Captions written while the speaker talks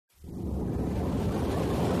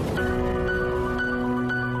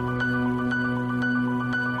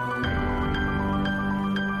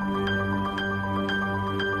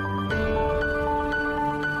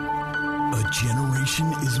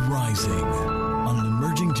Rising on an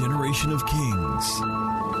emerging generation of kings.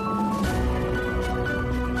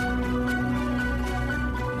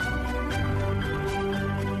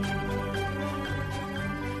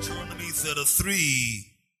 Deuteronomy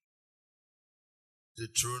 33.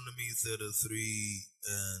 Deuteronomy 33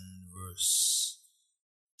 and verse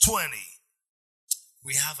 20.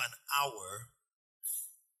 We have an hour.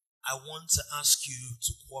 I want to ask you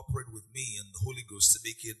to cooperate with me and the Holy Ghost to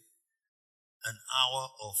make it an hour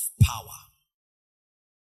of power,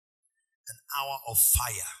 an hour of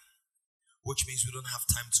fire, which means we don't have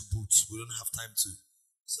time to boot. We don't have time to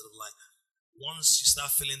sort of like, once you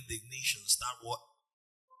start feeling the ignition, start what?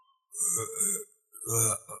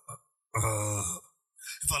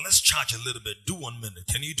 In fact, let's charge a little bit. Do 1 minute.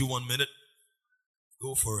 Can you do 1 minute?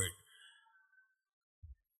 Go for it.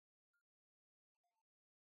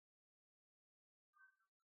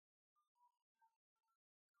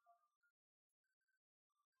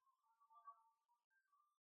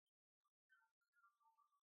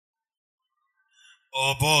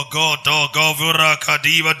 Obo God govura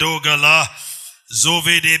kadiva dogala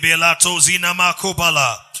zove de belato zina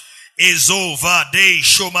makobala ezova de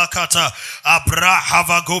shomakata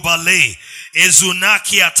abrahava gobale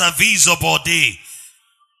ezunaki atavizo bode.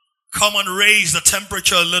 Come and raise the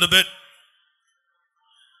temperature a little bit.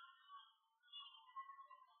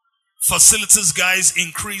 Facilities guys,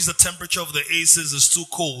 increase the temperature of the ACs. It's too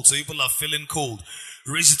cold, so people are feeling cold.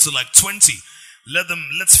 Raise it to like 20.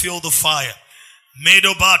 Let's feel the fire.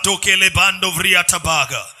 Medoba dokele bando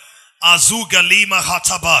vriatabaga. Azuga lima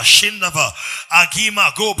hataba shindava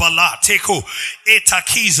agima gobala teko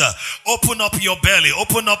etakiza. Open up your belly.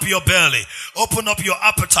 Open up your belly. Open up your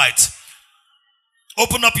appetite.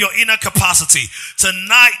 Open up your inner capacity.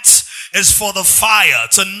 Tonight is for the fire.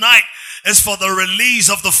 Tonight is for the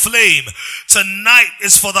release of the flame. Tonight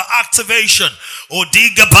is for the activation.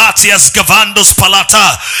 Odiga batias gavandos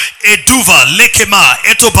palata eduva lekema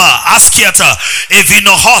etoba askiata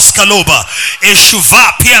evinohos kaloba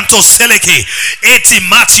eshuva pianto seleke eti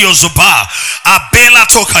matio zuba abela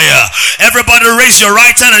tokaya. Everybody raise your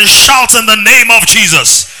right hand and shout in the name of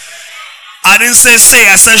Jesus. I didn't say,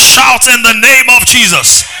 I said shout in the name of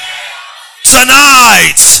Jesus.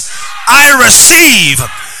 Tonight, I receive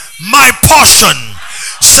my portion.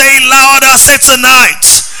 Say louder, say tonight.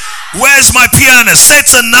 Where's my pianist? Say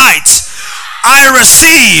tonight, I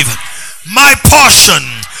receive my portion.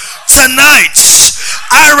 Tonight,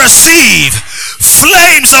 I receive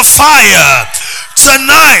flames of fire.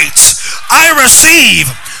 Tonight, I receive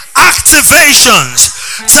activations.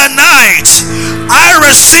 Tonight, I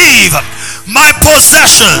receive my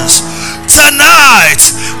possessions. Tonight,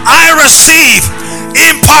 I receive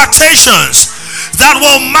impartations that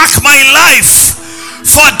will mark my life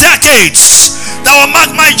for decades, that will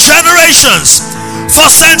mark my generations for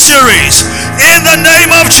centuries. In the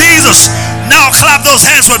name of Jesus. Now clap those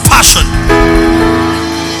hands with passion.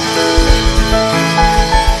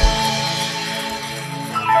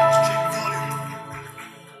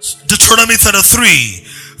 Deuteronomy 33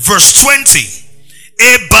 verse 20.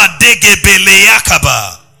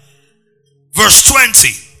 Verse 20.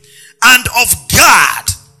 And of God,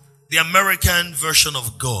 the American version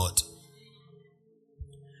of God.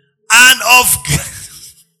 And of God.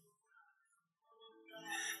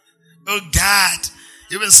 Oh God,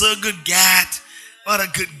 you've been so good, God. What a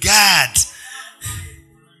good God.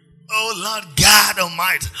 Oh Lord God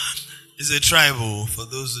Almighty. It's a tribal for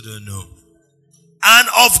those who don't know. And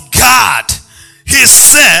of God, he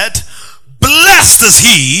said, blessed is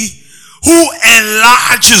he who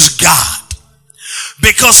enlarges God.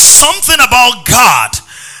 Because something about God,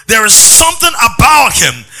 there is something about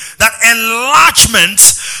him that enlargement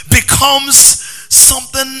becomes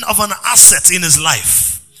something of an asset in his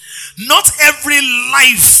life. Not every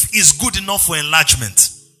life is good enough for enlargement.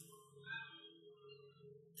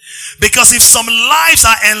 Because if some lives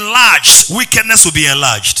are enlarged, wickedness will be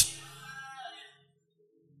enlarged.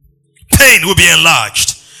 Pain will be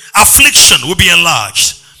enlarged. Affliction will be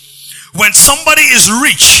enlarged. When somebody is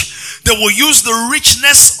rich, they will use the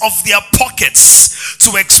richness of their pockets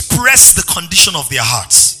to express the condition of their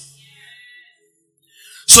hearts.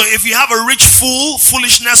 So if you have a rich fool,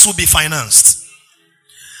 foolishness will be financed.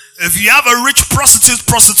 If you have a rich prostitute,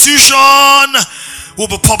 prostitution will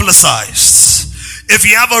be publicized. If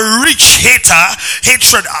you have a rich hater,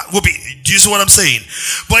 hatred will be. Do you see what I'm saying?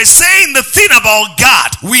 But it's saying the thing about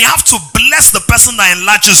God, we have to bless the person that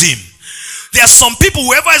enlarges him. There are some people,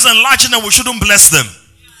 whoever is enlarging them, we shouldn't bless them.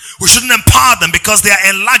 We shouldn't empower them because they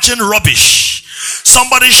are enlarging rubbish.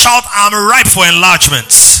 Somebody shout, I'm ripe for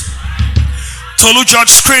enlargement. Tolu George,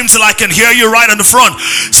 scream till I can hear you right in the front.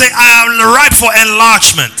 Say, I am ripe for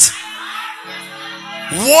enlargement.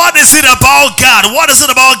 What is it about God? What is it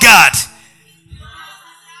about God?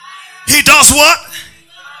 He does what?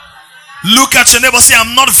 Look at your neighbor, say,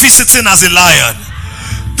 I'm not visiting as a lion.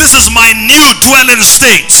 This is my new dwelling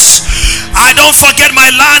state. I don't forget my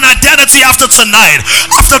lion identity after tonight,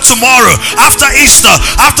 after tomorrow, after Easter,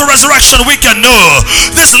 after resurrection weekend. No,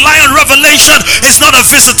 this lion revelation is not a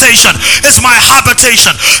visitation, it's my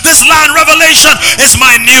habitation. This lion revelation is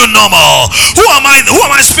my new normal. Who am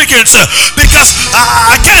I speaking to? Because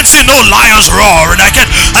I can't see no lions roaring. I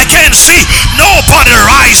can't see nobody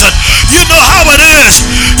rising. You know how it is.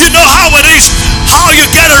 You know how it is. How you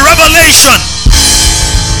get a revelation.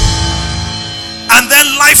 And then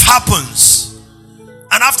life happens.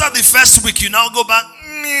 And after the first week, you now go back.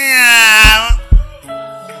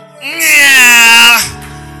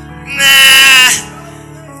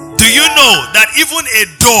 Do you know that even a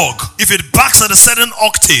dog, if it barks at a certain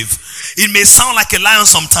octave, it may sound like a lion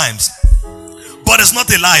sometimes, but it's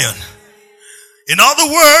not a lion. In other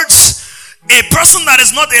words, a person that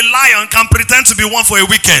is not a lion can pretend to be one for a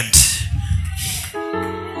weekend.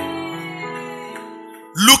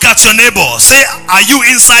 Look at your neighbor. Say, are you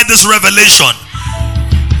inside this revelation?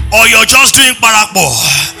 Or you're just doing barakbo?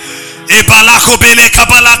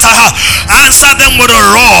 Answer them with a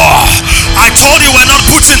roar. I told you we're not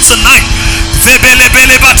putting tonight.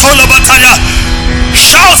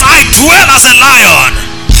 Shout, I dwell as a lion.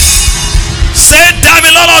 Say,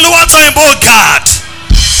 Damilola Oluwatoyinbo God.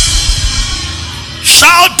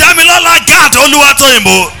 Shout, Damilola God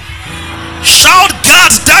Oluwatoyinbo. Shout,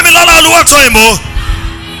 God Damilola Oluwatoyinbo.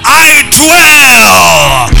 I dwell.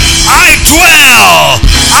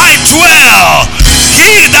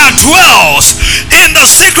 He that dwells in the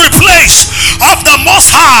secret place of the Most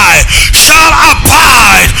High shall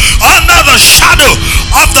abide under the shadow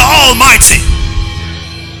of the Almighty.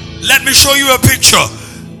 Let me show you a picture.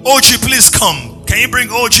 OG, please come. Can you bring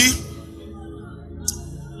OG?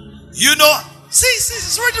 You know, see,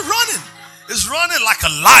 it's already running. It's running like a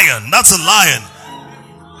lion. That's a lion.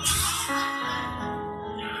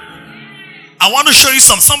 I want to show you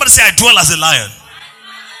some. Somebody say, I dwell as a lion.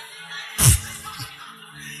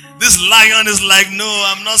 This lion is like, no,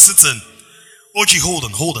 I'm not sitting. OG, hold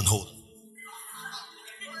on. OG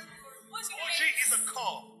is a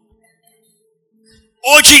cub.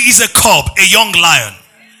 OG is a cub, a young lion,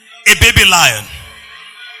 a baby lion.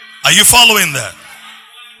 Are you following that?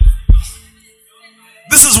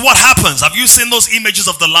 This is what happens. Have you seen those images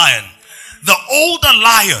of the lion? The older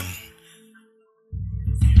lion.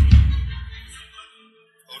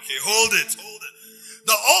 Hold it.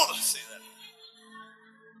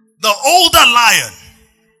 The older lion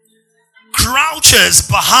crouches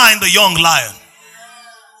behind the young lion.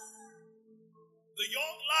 The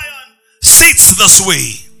young lion sits this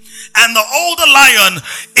way, and the older lion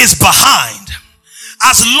is behind.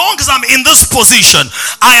 As long as I'm in this position,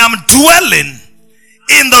 I am dwelling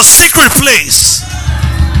in the secret place.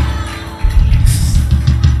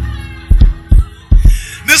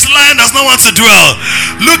 This lion does not want to dwell.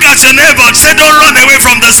 Look at your neighbor. Say, don't run away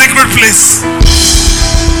from the secret place.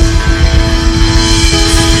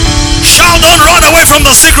 Shout, don't run away from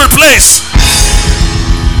the secret place.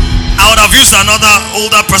 I would have used another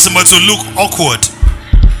older person, but to look awkward.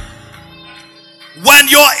 When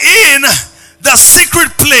you're in the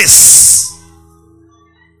secret place,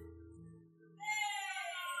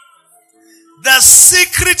 the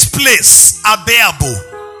secret place, Abeabo.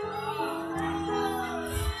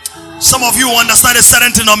 Some of you understand a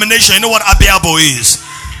certain denomination. You know what Abiabo is?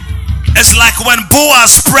 It's like when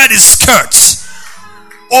Boaz spread his skirts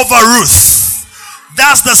over Ruth.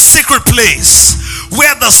 That's the secret place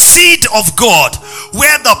where the seed of God,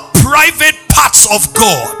 where the private parts of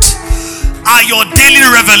God are your daily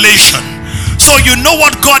revelation. So you know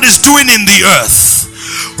what God is doing in the earth.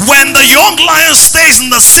 When the young lion stays in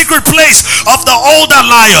the secret place of the older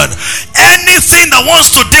lion, anything that wants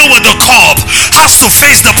to deal with the cub has to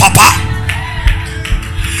face the papa.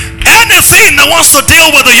 Anything that wants to deal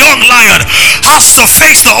with the young lion has to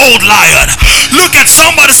face the old lion. Look at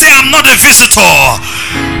somebody, say, I'm not a visitor.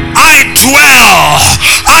 I dwell.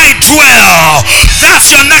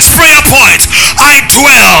 That's your next prayer point. I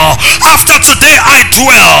dwell. After today, I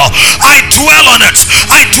dwell on it.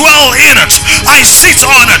 I dwell in it. I sit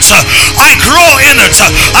on it. I grow in it.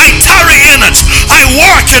 I tarry in it. I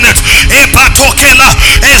work in it. Epatokela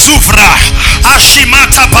ezufra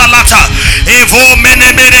ashimata palata evo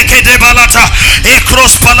menemereke de balata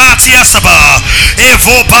ekros palatia saba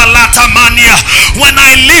evo balata mania. When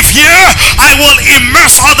I live here, I will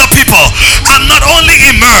immerse other people. I'm not only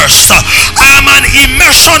immersed, I am an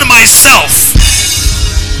immersion myself.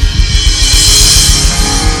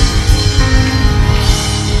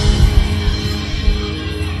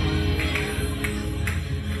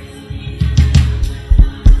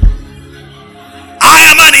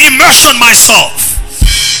 immersion myself.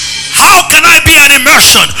 How can I be an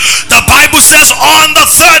immersion? The Bible says on the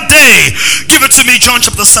third day. Give it to me, John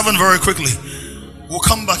chapter 7 very quickly. We'll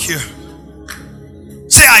come back here.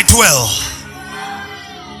 Say, I dwell.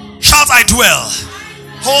 Shout, I dwell.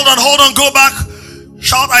 Hold on, go back.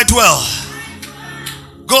 Shout, I dwell.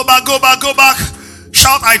 Go back.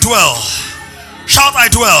 Shout, I dwell. Shout, I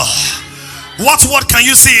dwell. What word can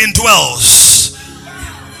you see in dwells?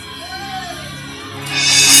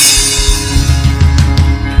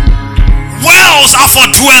 Wells are for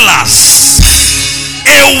dwellers.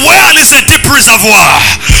 A well is a deep reservoir.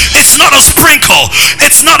 It's not a sprinkle.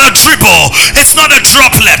 It's not a dribble. It's not a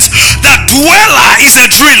droplet. The dweller is a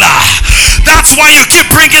driller. That's why you keep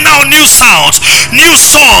bringing out new sounds, new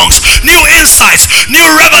songs, new insights, new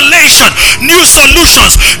revelation, new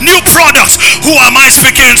solutions, new products. Who am I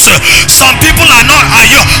speaking to? Some people are not.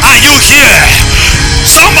 Are you here?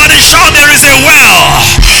 Somebody shout, there is a well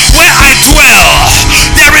where I dwell.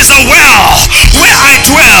 There is a well where I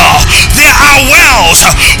dwell. There are wells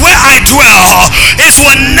where I dwell. It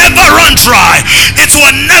will never run dry. It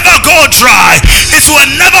will never go dry. It will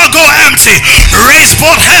never go empty. Raise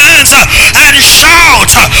both hands and shout,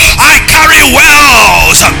 I carry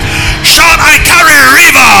wells. Shout, I carry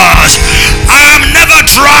rivers. I am never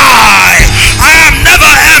dry. I am never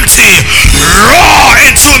empty. Roar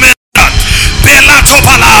into me. Bela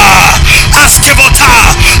Topala,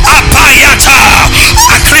 Askebota, Apayata,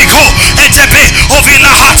 Akriko, Etepe,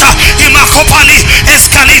 Ovilahata, Imakopali,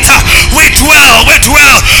 Eskalita. We dwell.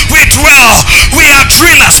 We are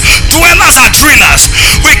drillers. Dwellers are drillers.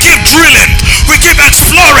 We keep drilling. We keep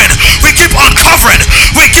exploring. We keep uncovering.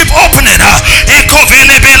 We keep opening.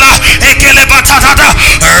 Ekovelebela, Ekelebatata,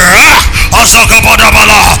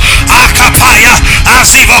 Osokobodabala, Akapaya,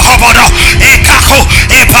 Asivokobodo, Ekako,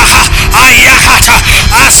 Epaha, Ayakata,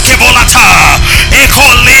 Askebolata,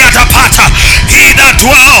 Ekoliata Pata. He that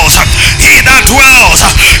dwells.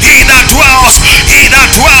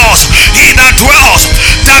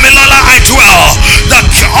 Damilola, I dwell.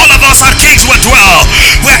 All of us are kings, we dwell.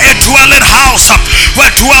 We're a dwelling house.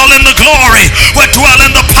 We're dwelling the glory. We're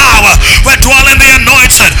dwelling the power. We're dwelling the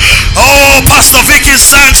anointing. Oh, Pastor Vicky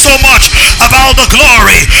sang so much about the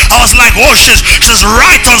glory. I was like, oh, she's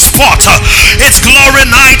right on spot. It's glory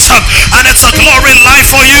night and it's a glory life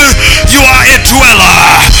for you. You are a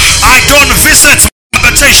dweller. I don't visit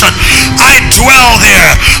habitation. I dwell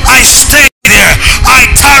there. I stay there. I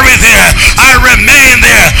tarry there. I remain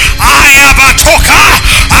there. I abatoka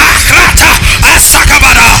akrata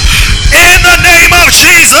asakabada. In the name of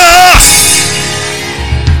Jesus.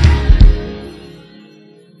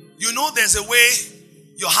 You know there's a way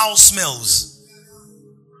your house smells.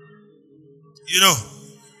 You know.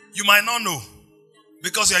 You might not know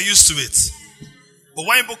because you're used to it. But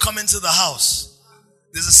when people come into the house,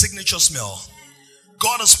 there's a signature smell.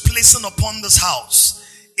 God is placing upon this house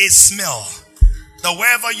a smell that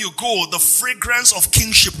wherever you go, the fragrance of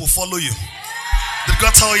kingship will follow you. Did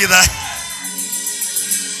God tell you that?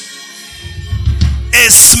 A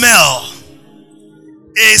smell.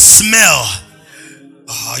 A smell.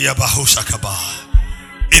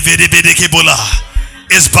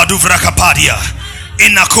 Is Baduvra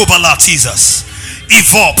Inakobala Jesus.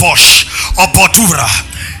 Ivo Posh or Botura.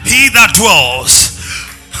 He that dwells.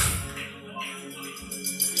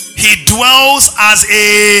 He dwells as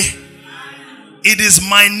it is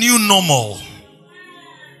my new normal.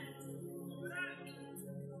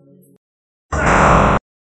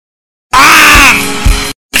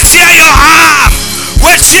 Tear your arm.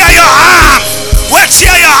 Tear your arm.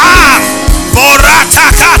 Tear your arm.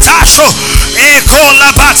 Borata katasho.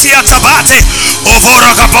 Ekola batia tabate.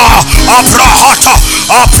 Ovorogabo. Oprohoto.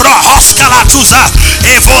 Oprohoskalatuza.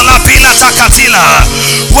 Evola bila takatila.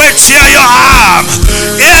 Tear your arm.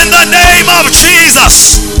 In the name of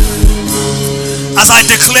Jesus. As I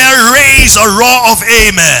declare, raise a roar of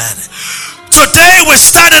amen. Today we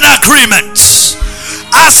stand in agreement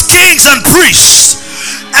as kings and priests,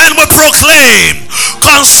 and we proclaim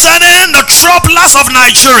concerning the troublers of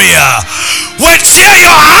Nigeria, we tear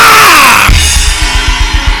your arm.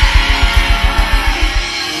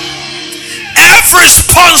 Every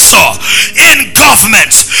sponsor in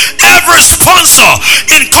government, every sponsor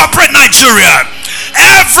in corporate Nigeria,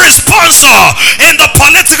 every sponsor in the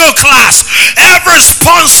political class, every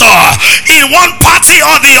sponsor in one party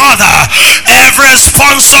or the other, every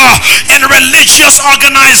sponsor in religious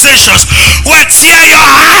organizations, we tear your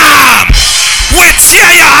arm. We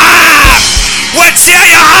tear your arm. We tear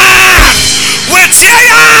your arm. We tear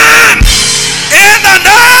your arm. In the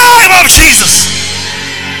name of Jesus.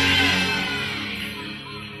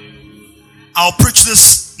 I'll preach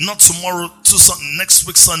this not tomorrow, next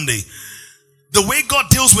week Sunday. The way God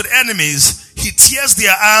deals with enemies, he tears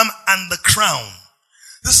their arm and the crown.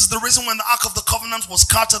 This is the reason when the Ark of the Covenant was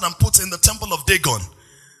carted and put in the temple of Dagon.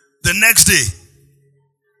 The next day,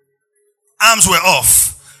 arms were off.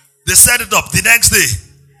 They set it up. The next day,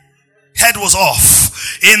 head was off.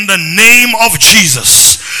 In the name of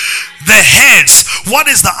Jesus. The heads. What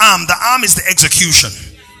is the arm? The arm is the execution.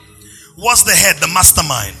 What's the head? The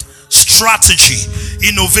mastermind. Strategy,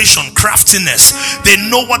 innovation, craftiness. They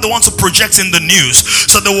know what they want to project in the news,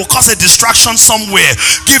 so they will cause a distraction somewhere,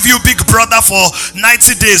 give you Big Brother for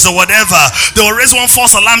 90 days or whatever. They will raise one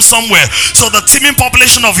false alarm somewhere, so the teeming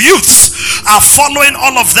population of youths are following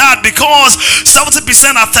all of that, because 70%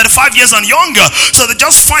 are 35 years and younger. So they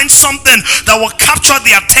just find something that will capture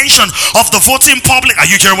the attention of the voting public. Are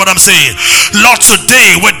you hearing what I'm saying? Lord,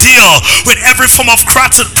 today we deal with every form of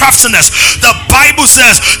craftiness. The Bible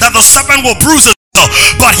says that the serpent will bruise it,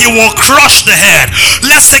 but he will crush the head.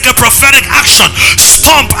 Let's take a prophetic action.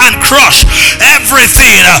 Stomp and crush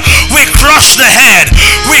everything. We crush the head.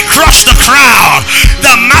 We crush the crown.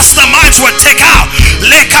 The masterminds will take out.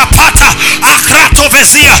 Lekapata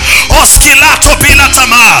akratovesia oskilato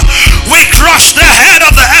bilatama. We crush the head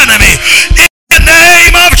of the enemy in the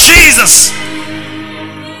name of Jesus.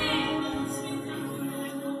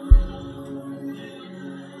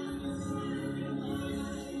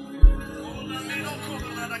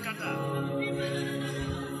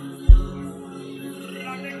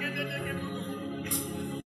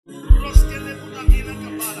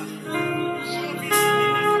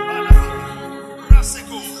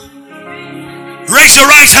 Raise your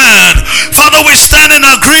right hand. Father, we stand in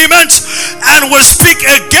agreement and we speak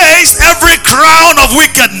against every crown of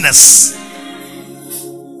wickedness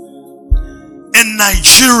in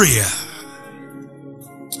Nigeria,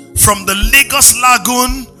 from the Lagos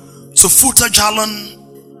Lagoon to Futa Jalon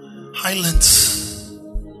Highlands.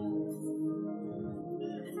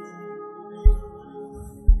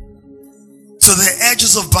 To the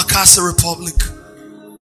edges of Bakassi Republic.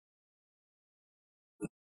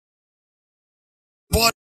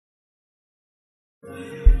 But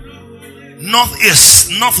northeast,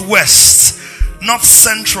 northwest, north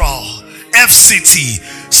central, FCT,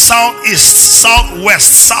 southeast,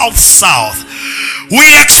 southwest, south. We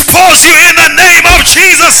expose you in the name of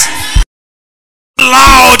Jesus.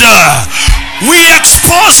 Louder. We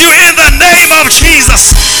expose you in the name of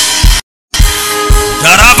Jesus.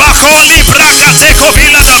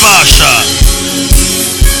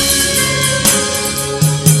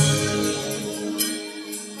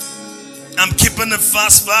 I'm keeping it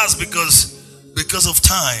fast because of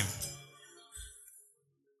time.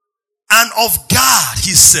 And of God,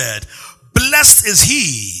 he said, blessed is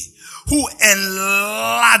he who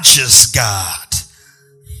enlarges God.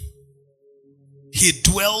 He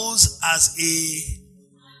dwells as a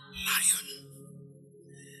lion,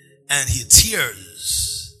 and he tears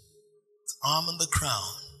his arm and the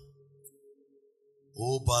crown.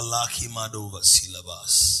 O Balaki Madova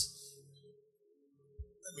Silabas.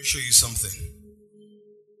 Let me show you something.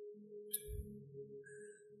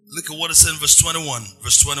 Look at what it said in verse 21.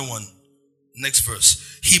 Verse 21. Next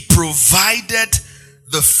verse. He provided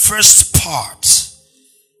the first part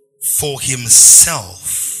for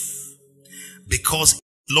himself, because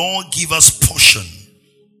Lord give us portion.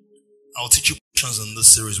 I'll teach you portions in this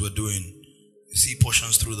series we're doing. You see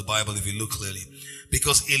portions through the Bible if you look clearly.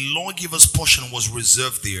 Because a lawgiver's portion was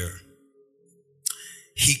reserved there.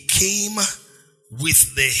 He came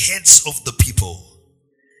with the heads of the people.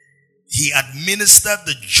 He administered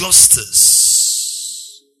the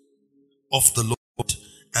justice of the Lord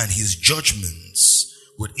and his judgments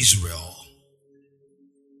with Israel.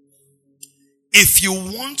 If you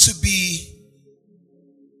want to be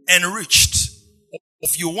enriched,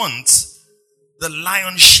 if you want the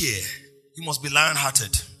lion's share, you must be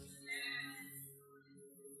lion-hearted.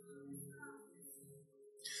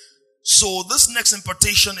 So this next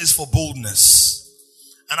impartation is for boldness.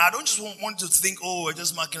 And I don't just want to think, oh, I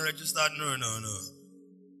just mark and register. No.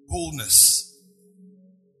 Boldness.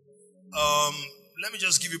 Let me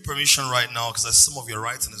just give you permission right now, because some of your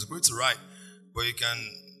writing is great to write, but you can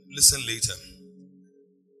listen later.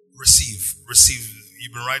 Receive.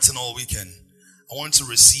 You've been writing all weekend. I want to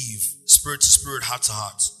receive spirit to spirit, heart to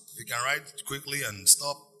heart. You can write quickly and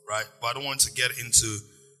stop, right? But I don't want to get into,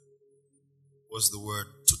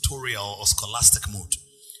 tutorial or scholastic mode.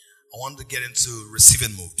 I want to get into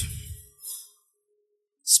receiving mode.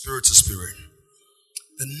 Spirit to spirit.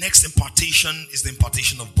 The next impartation is the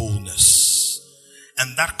impartation of boldness.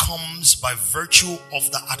 And that comes by virtue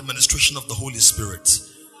of the administration of the Holy Spirit.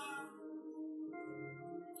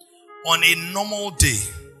 On a normal day,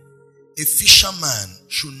 A fisherman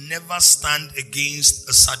should never stand against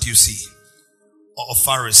a Sadducee or a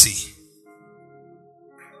Pharisee.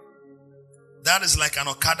 That is like an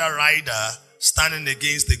Okada rider standing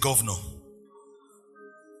against the governor.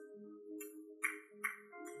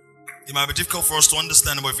 It might be difficult for us to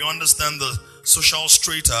understand, but if you understand the social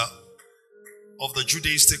strata of the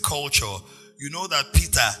Judaistic culture, you know that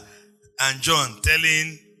Peter and John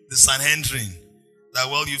telling the Sanhedrin that,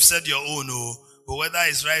 well, you've said your own, but whether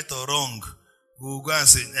it's right or wrong, we'll go and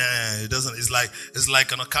say, it doesn't. It's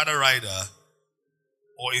like an Okada rider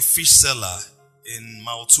or a fish seller in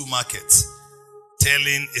Mautu Market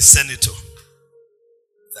telling a senator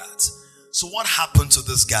that. So what happened to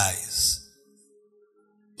these guys?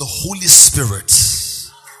 The Holy Spirit.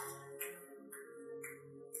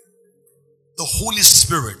 The Holy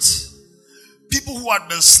Spirit. People who had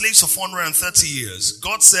been slaves for 430 years,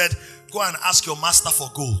 God said, go and ask your master for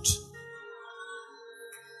gold.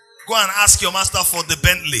 Go and ask your master for the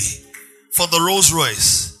Bentley, for the Rolls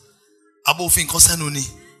Royce. Abo finkosenu.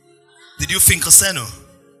 Did you think Oseno?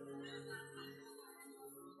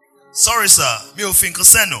 Sorry, sir. Me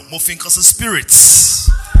finkosenu. Mo finkos spirits.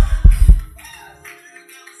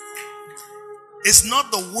 It's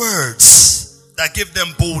not the words that give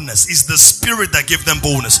them boldness. It's the Spirit that give them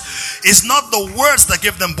boldness. It's not the words that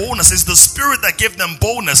give them boldness. It's the Spirit that give them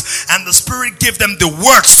boldness. And the Spirit give them the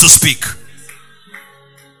words to speak.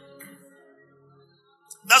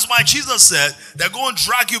 That's why Jesus said, they're going to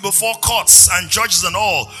drag you before courts and judges and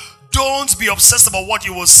all. Don't be obsessed about what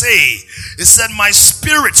you will say. He said, my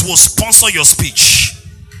Spirit will sponsor your speech.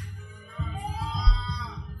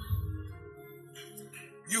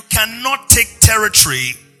 You cannot take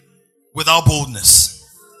territory without boldness.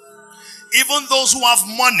 Even those who have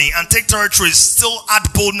money and take territory still add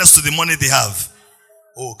boldness to the money they have.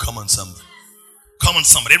 Oh, come on, somebody. Come on,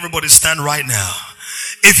 somebody. Everybody stand right now.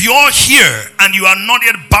 If you're here and you are not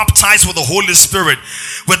yet baptized with the Holy Spirit,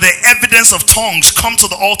 with the evidence of tongues, come to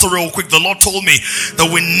the altar real quick. The Lord told me that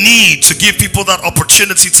we need to give people that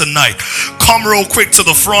opportunity tonight. Come real quick to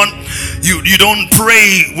the front. You don't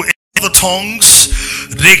pray with the tongues.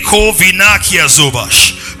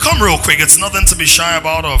 Come real quick. It's nothing to be shy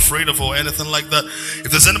about or afraid of or anything like that.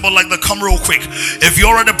 If there's anybody like that, come real quick. If you're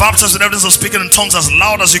already baptized with evidence of speaking in tongues as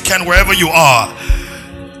loud as you can wherever you are,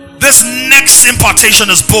 this next impartation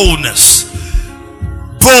is boldness.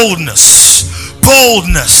 Boldness.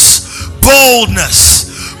 Boldness. Boldness.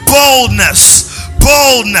 Boldness.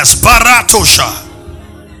 Boldness. Baratosha.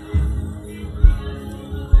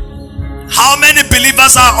 How many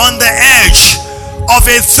believers are on the edge of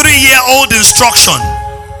a 3-year-old instruction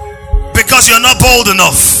because you're not bold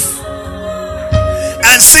enough?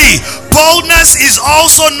 And see, boldness is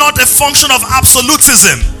also not a function of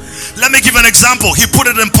absolutism. Let me give an example. He put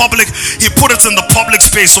it in public. He put it in the public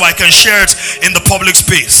space so I can share it in the public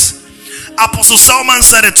space. Apostle Salman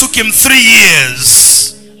said it took him 3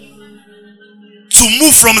 years to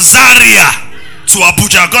move from Zaria to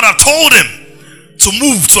Abuja. God had told him to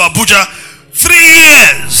move to Abuja. 3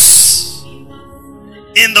 years.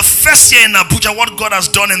 In the first year in Abuja, what God has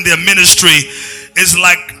done in their ministry is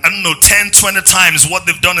like, 10, 20 times what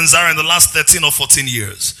they've done in Zaria in the last 13 or 14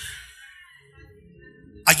 years.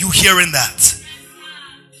 Are you hearing that?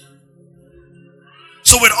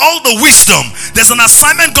 So with all the wisdom, there's an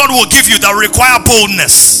assignment God will give you that will require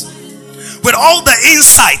boldness. With all the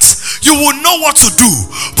insight, you will know what to do,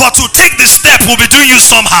 but to take the step will be doing you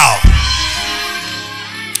somehow.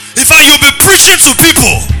 In fact, you'll be preaching to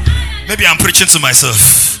people. Maybe I'm preaching to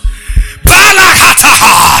myself.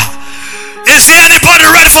 Balakataha. Is there anybody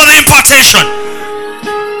ready for the impartation?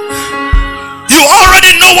 You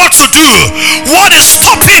already know what to do. What is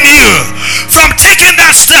stopping you from taking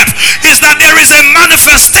that step is that there is a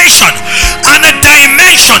manifestation and a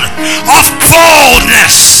dimension of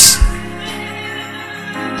boldness.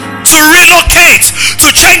 To relocate, to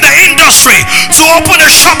change the industry, to open a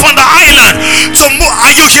shop on the island, to move.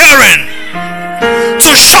 Are you hearing?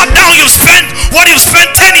 To shut down what you've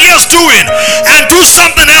spent 10 years doing and do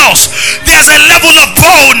something else. There's a level of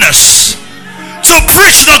boldness to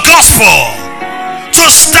preach the gospel, to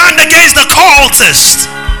stand against the cultist,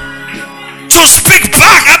 to speak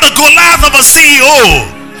back at the Goliath of a CEO.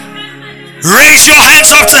 Raise your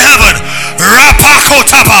hands up to heaven.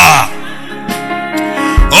 Rapakotaba.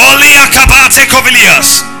 Oliakabate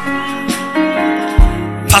Kovilias.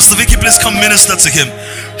 Pastor Vicky, please come minister to him.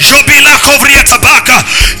 Jobila Kovria Tabaka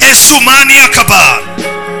Esumania Kaba.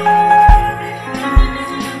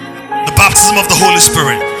 The baptism of the Holy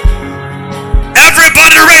Spirit.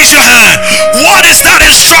 Everybody raise your hand. What is that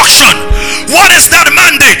instruction? What is that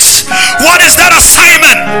mandate? What is that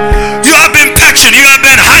assignment? You have been catching, you have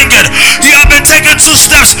been hanging.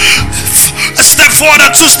 forward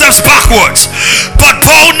and 2 steps backwards. But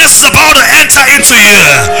boldness is about to enter into you.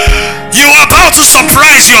 You are about to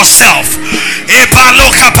surprise yourself.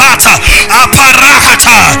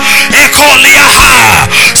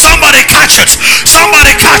 Somebody catch it.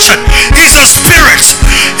 Somebody catch it. He's a spirit.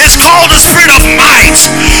 It's called the spirit of might.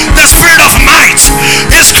 The spirit of might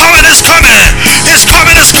is coming, is coming. Is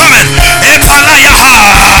coming, is coming.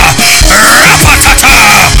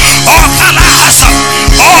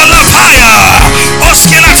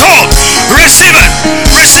 Receive it.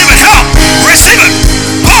 Receive it. Help. Receive it.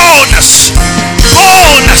 Boldness.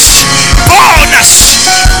 Boldness. Boldness.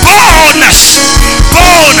 Boldness.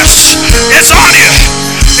 Boldness. It's on you.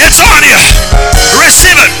 It's on you.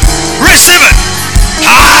 Receive it. Receive it.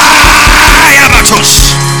 Ayabatos.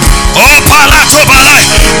 Oh, palato balai.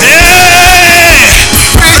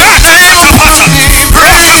 Rakapata.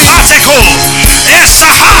 Rakapateko.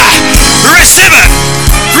 Esaha. Receive it.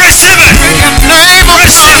 Receive it.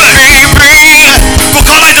 Receive it.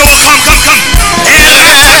 Bukalaido will come.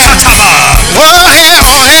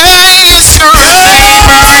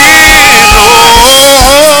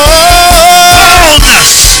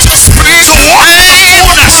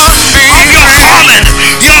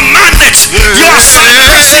 Your mandate, your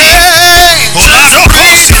assignment.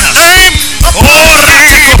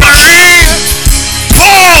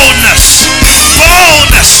 Boldness,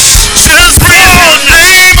 boldness, just bring your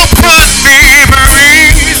name upon me.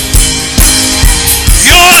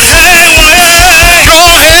 Your hey,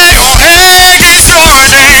 is your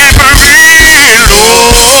name for me,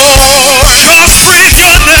 Lord. Just bring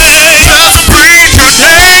your name,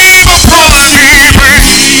 upon me.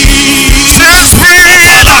 Just bring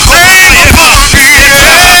your name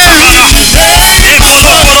upon me.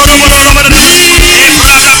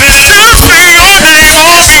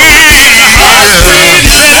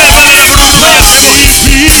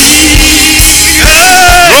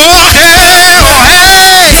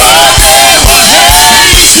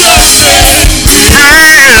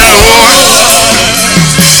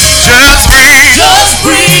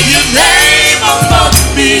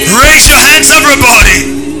 Raise your hands, everybody.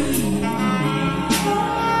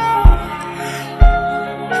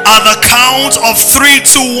 At the count of 3,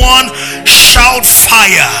 2, 1, shout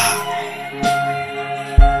fire.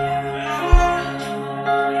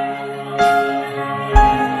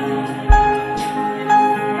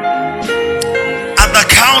 At the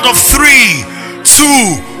count of 3,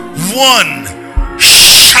 2, 1,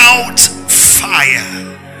 shout fire.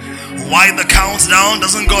 Why the countdown?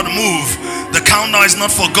 Doesn't God move? The countdown is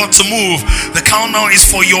not for God to move. The countdown is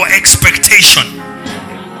for your expectation.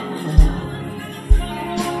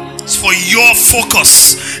 It's for your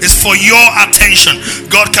focus. It's for your attention.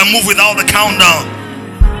 God can move without the countdown.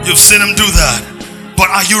 You've seen him do that. But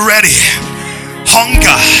are you ready?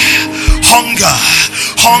 Hunger, hunger,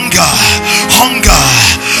 hunger, hunger,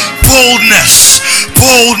 boldness,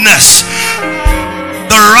 boldness.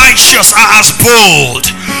 The righteous are as bold,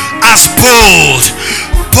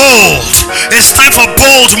 bold. It's time for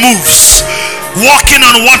bold moves. Walking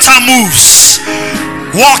on water moves.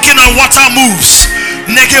 Walking on water moves.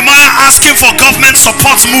 Nehemiah asking for government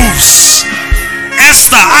support moves.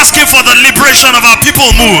 Esther asking for the liberation of our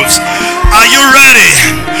people moves. Are you ready?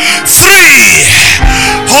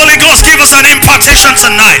 3. Holy Ghost, give us an impartation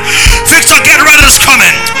tonight. Victor, get ready, it's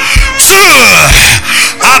coming. 2.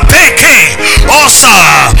 Abeke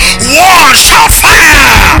Osa. 1. Shout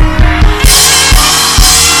fire.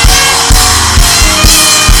 Let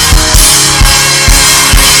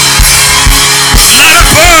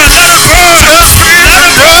it burn, let it burn, just let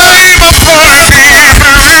it burn upon me.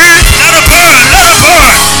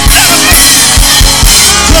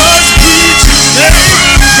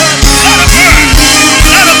 Let it burn,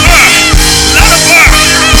 let it burn. Let it burn.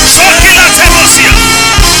 Sokila Temosia.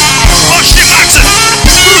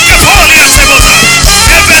 Oshimate.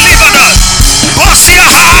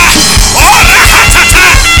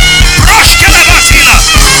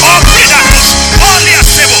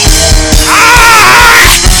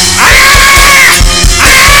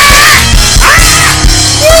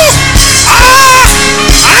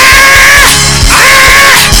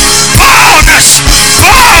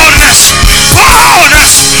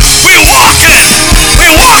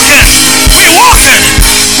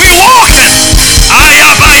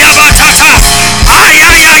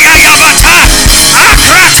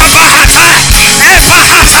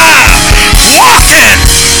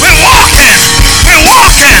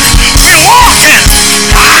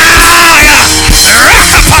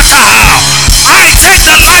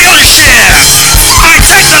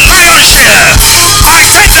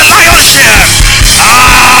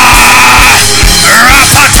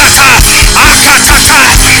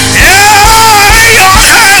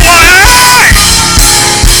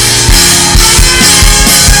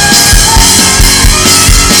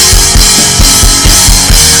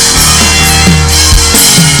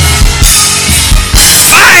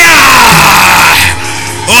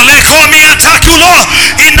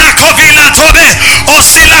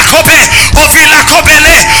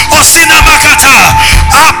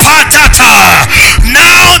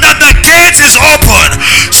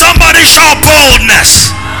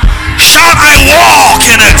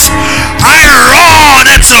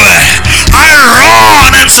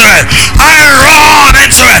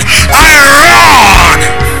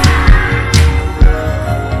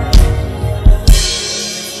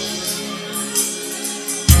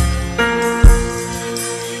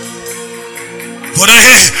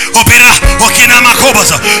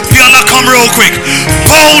 Piala, come real quick.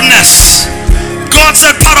 Boldness. God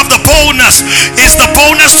said part of the boldness is the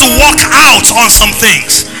boldness to walk out on some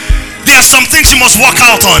things. There are some things you must walk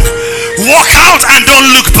out on. Walk out and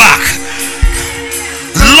don't look back.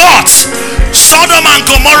 Lot, Sodom and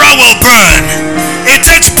Gomorrah will burn. It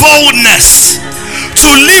takes boldness to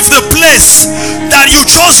leave the place that you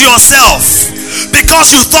chose yourself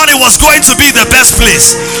because you thought it was going to be the best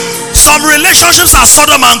place. Some relationships are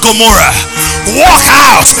Sodom and Gomorrah. Walk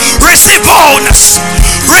out. Receive boldness.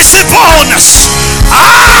 Receive boldness.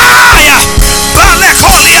 Aya.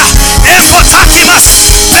 Balekolia. Ekotakimas.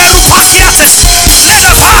 Perupakiates.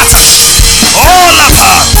 Ledapatas.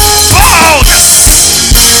 Olapa. Boldness.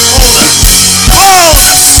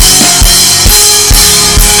 Boldness.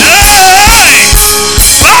 Hey.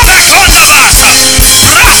 Balekonda basa.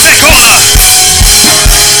 Rasekola.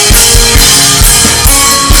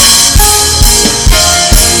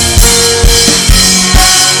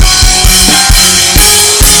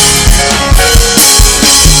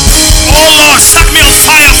 Set me on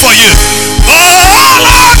fire for you. Oh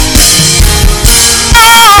Lord.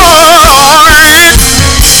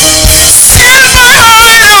 Set my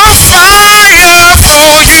heart on fire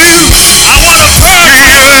for you. I want to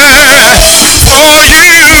burn For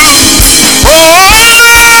you.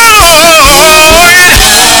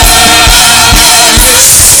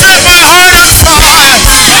 Set my heart on fire. This is my desire.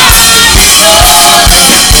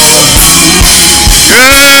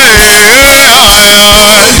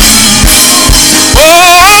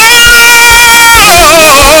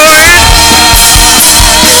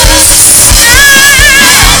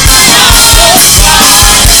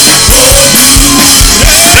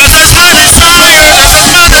 This is my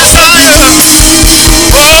desire.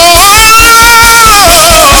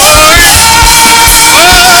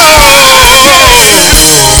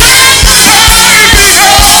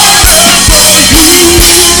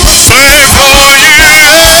 Say for you.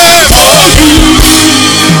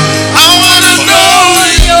 I wanna know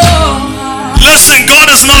you. Listen, God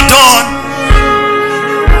is not done.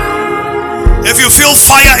 If you feel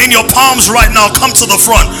fire in your palms right now, come to the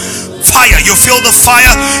front. Fire, you feel the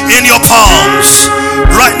fire in your palms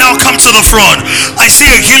right now, come to the front. I see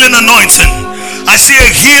a healing anointing. I see a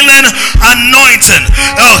healing anointing.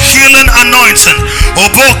 A healing anointing.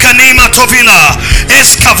 Obokanima topila.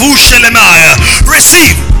 Eskavushelemaya.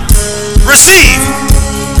 Receive. Receive.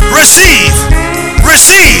 Receive.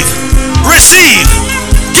 Receive. Receive.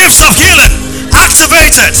 Gifts of healing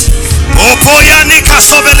activated. Opoyanika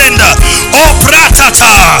sobelinda.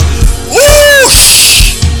 Opratata.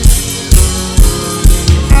 Whoosh.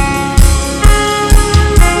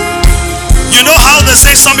 You know how they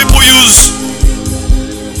say some people use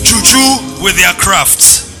juju with their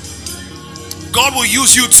crafts. God will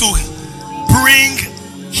use you to bring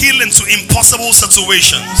healing to impossible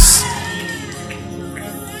situations.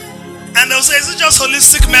 And they'll say, is it just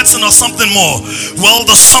holistic medicine or something more? Well,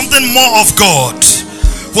 the something more of God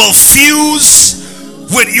will fuse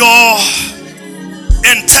with your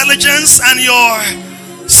intelligence and your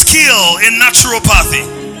skill in naturopathy.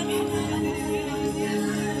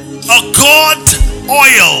 A God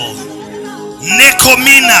oil,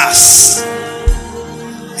 Nekominas,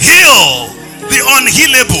 heal the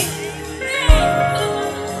unhealable.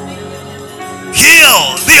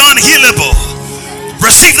 Heal the unhealable.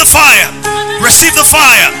 Receive the fire. Receive the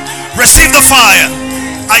fire. Receive the fire.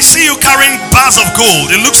 I see you carrying bars of gold.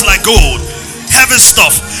 It looks like gold. Heavy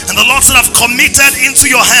stuff. And the Lord said, I've committed into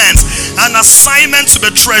your hands an assignment to be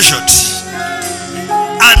treasured.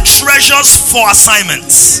 And treasures for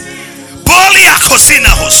assignments. Bolia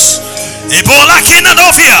cosinahos. Ebola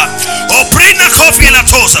kinadovia. Obrina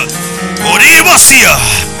kofinatosa. Oribosia.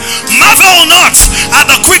 Marvel not at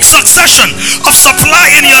the quick succession of supply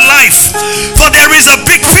in your life, for there is a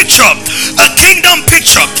big picture, a kingdom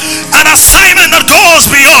picture, an assignment that goes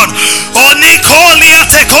beyond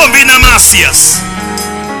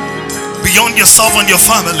beyond yourself and your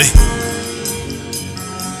family.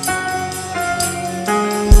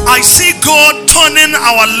 I see God turning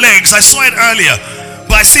our legs. I saw it earlier,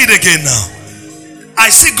 but I see it again now. I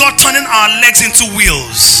see God turning our legs into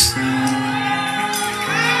wheels.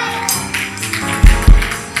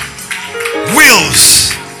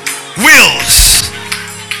 Wheels, wheels,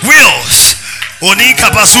 wheels.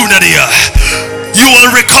 Onika Bazunadia. You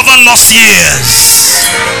will recover lost years.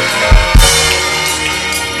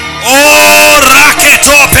 Oh,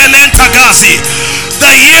 Raketo Pelentagasi. The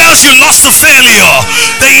The years you lost to failure,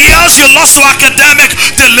 the years you lost to academic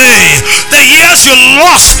delay, the years you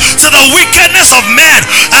lost to the wickedness of men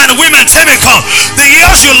and women, the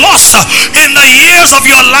years you lost in the years of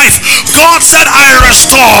your life, God said, I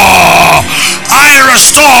restore, I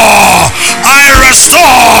restore, I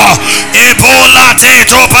restore. Ebola te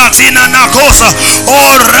topatina nakosa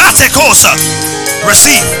or ratekosa.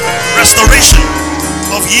 Receive restoration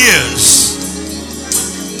of years.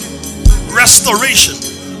 Restoration.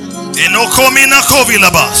 Inokomina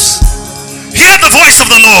kovilabas. Hear the voice of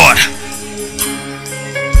the Lord.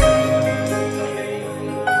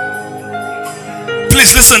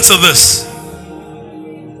 Please listen to this.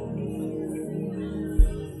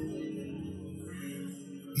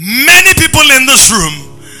 Many people in this room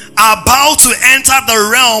are about to enter the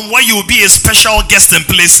realm where you will be a special guest in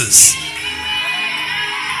places.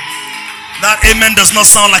 That amen does not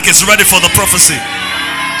sound like it's ready for the prophecy.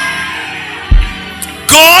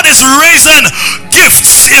 God is raising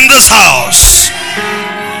gifts in this house.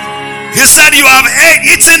 He said you have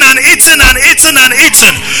eaten and eaten and eaten and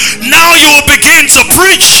eaten. Now you will begin to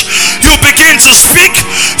preach. You begin to speak.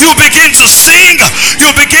 You begin to sing.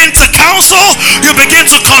 You begin to counsel. You begin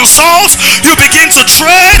to consult. You begin to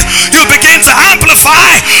train. You begin to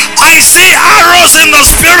amplify. I see arrows in the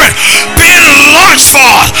spirit being launched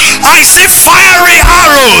forth. I see fiery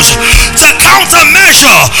arrows to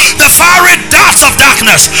countermeasure the fiery darts of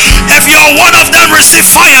darkness. If you're one of them, receive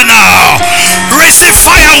fire now. Receive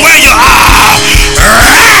fire where you are.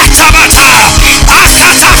 Ratabata,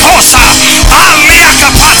 Akatakosa,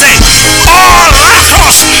 Aliakapate,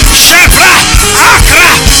 Oratos, Shepra,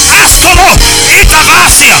 Akra, Askolo,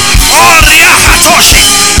 Itavasia, Oriakatoshi,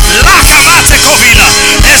 Lakamate Kovila,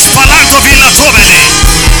 Espalanto Villa Tobele.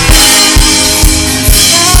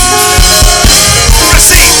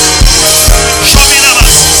 Receive. Shominava.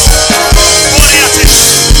 Oriate.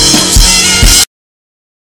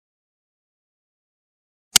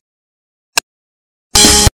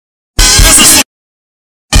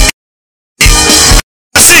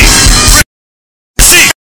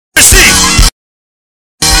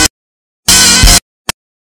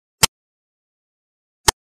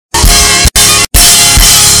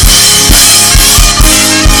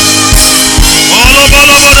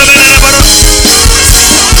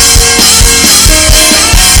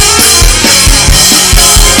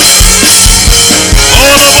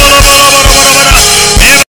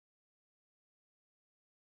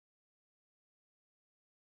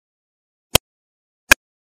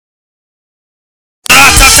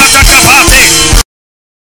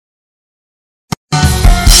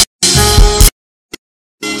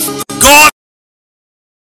 God,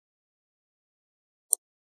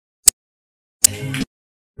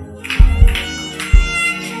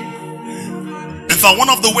 in fact, one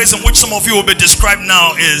of the ways in which some of you will be described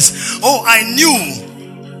now is, oh, I knew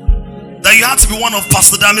that you had to be one of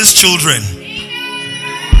Pastor Dami's children.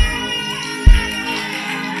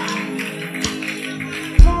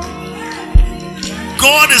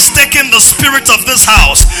 God is taking the spirit of this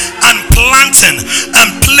house and planting and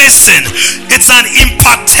placing. It's an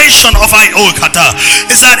impartation of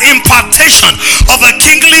it's an impartation of a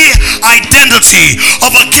kingly identity,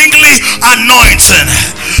 of a kingly anointing.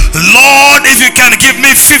 Lord, if you can give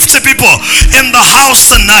me 50 people in the house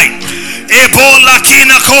tonight. Ebola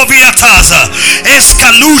kina koviataza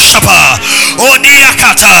eskalushapa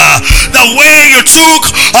odiakata, the way you took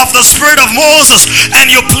of the spirit of Moses and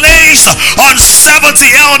you placed on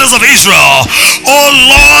 70 elders of Israel. Oh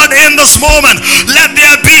Lord, in this moment let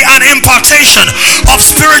there be an impartation of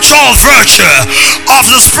spiritual virtue, of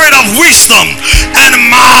the spirit of wisdom and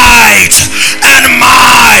might and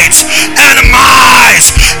might and might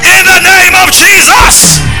in the name of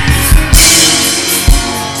Jesus.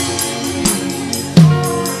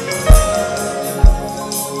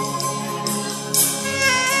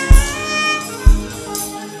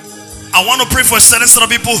 I want to pray for a certain set of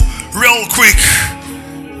people real quick.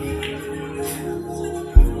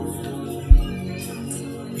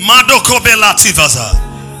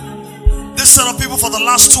 This set of people, for the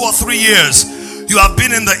last 2 or 3 years, you have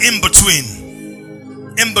been in the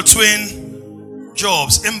in-between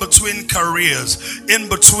jobs, in between careers, in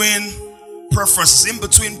between preferences, in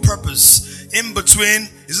between purpose, in between.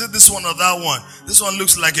 Is it this one or that one? This one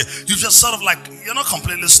looks like it. You just sort of like, you're not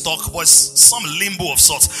completely stuck, but it's some limbo of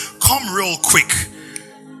sorts. Come real quick.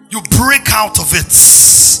 You break out of it.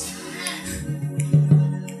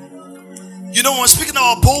 You know, when speaking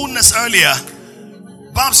about boldness earlier,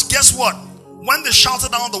 Babs, guess what? When they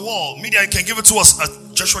shouted down the wall, media can give it to us at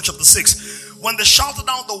Joshua chapter 6. When they shouted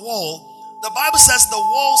down the wall, the Bible says the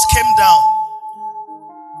walls came down.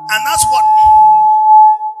 And that's what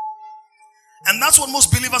And that's what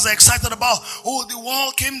most believers are excited about. Oh, the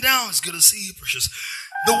wall came down. It's good to see you, precious.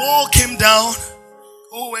 The wall came down.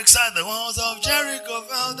 Oh, we're excited. The walls of Jericho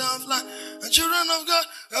fell down flat. The children of God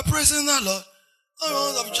are praising the Lord. The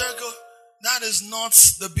walls of Jericho. That is not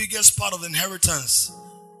the biggest part of the inheritance.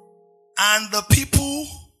 And the people,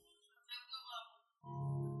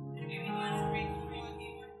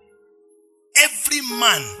 every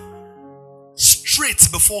man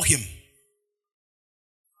straight before him.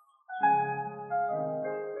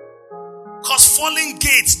 Because falling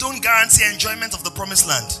gates don't guarantee enjoyment of the promised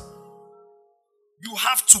land. You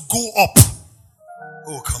have to go up.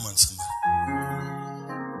 Oh, come on, somebody.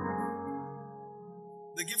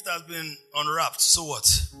 The gift has been unwrapped. So what?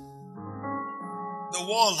 The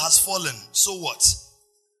wall has fallen. So what?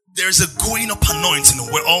 There's a going up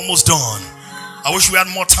anointing. We're almost done. I wish we had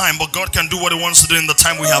more time, but God can do what He wants to do in the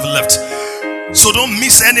time we have left. So don't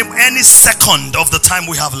miss any second of the time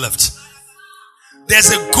we have left.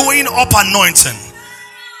 There's a going up anointing.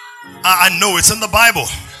 I know it's in the Bible.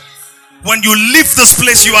 When you leave this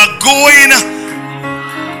place, you are going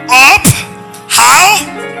up. How?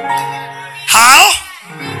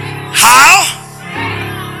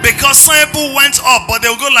 Because some people went up, but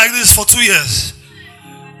they'll go like this for 2 years.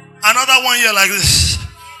 Another 1 year like this.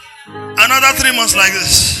 Another 3 months like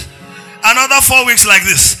this. Another 4 weeks like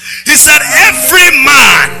this. He said, every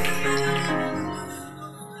man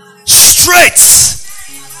straight.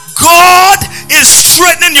 God is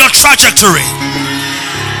straightening your trajectory.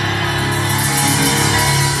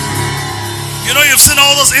 You know, you've seen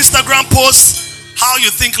all those Instagram posts, how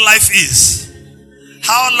you think life is.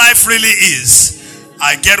 How life really is.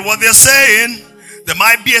 I get what they're saying. There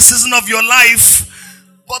might be a season of your life,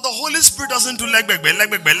 but the Holy Spirit doesn't do like.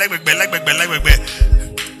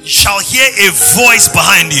 You shall hear a voice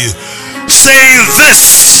behind you saying,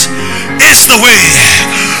 this is the way.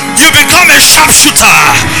 You become a sharpshooter.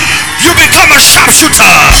 You become a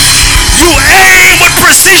sharpshooter. You aim with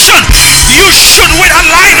precision. You shoot with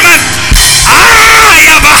alignment.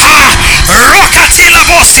 Ayabaha Rokatila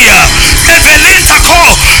Bosia Evelenta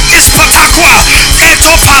Ko Ispatakwa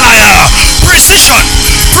Etopalaya. Precision,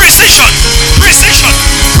 precision, precision,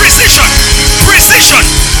 precision, precision.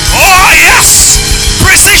 Oh yes.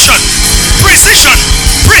 Precision, precision,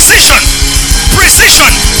 precision, precision,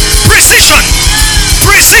 precision,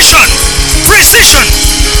 precision, precision,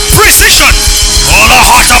 precision. Ola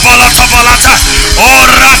hata balata balata.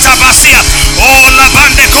 Orata basia. Ola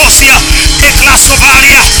bande kosia.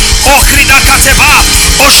 Eklasobalia. Okrida kateba.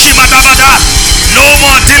 Oshimadabada. No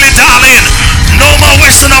more dilly-dallying. No more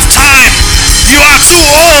wasting of time. You are too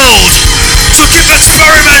old to keep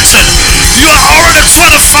experimenting. You are already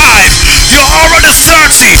 25. You're already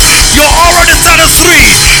 30. You're already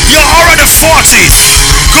 33. You're already 40.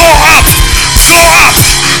 Go up. Go up.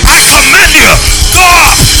 I command you. Go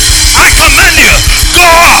up. I command you. Go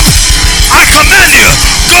up. I command you.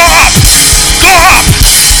 Go up. Go up.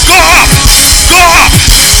 Go up. Go up.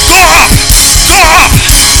 Go up. Go up.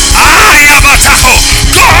 Ayabataho.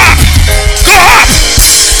 Go up. Go up.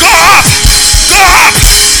 Go up. Go up.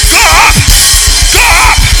 Go up. Go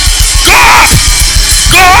up. Go up.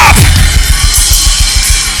 Go up.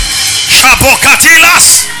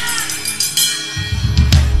 Shabokatilas.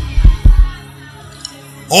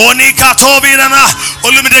 Onikatobirana.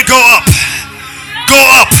 Olumide, go up. Go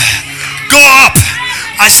up. Go up.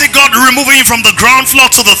 I see God removing you from the ground floor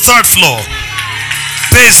to the third floor.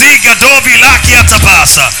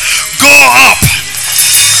 Go up.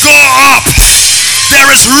 Go up.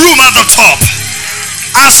 There is room at the top.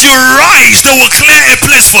 As you rise, they will clear a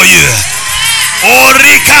place for you. Go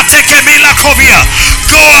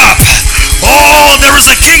up. Oh, there is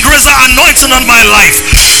a King Reza anointing on my life.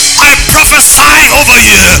 I prophesy over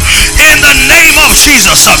you in the name of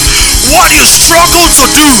Jesus. What you struggled to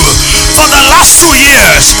do for the last 2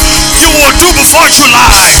 years, you will do before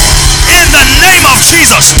July. In the name of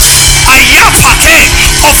Jesus. Ayapake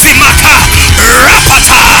ofimaka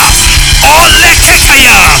rapata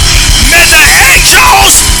olekekaya. May the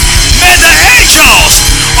angels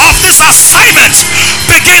of this assignment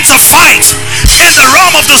begin to fight in the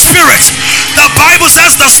realm of the spirit. The Bible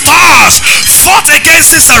says the stars fought against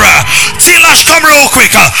Sisera. Tilash, come real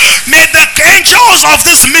quick. May the angels of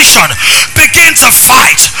this mission begin to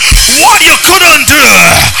fight. What you couldn't do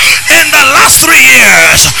in the last 3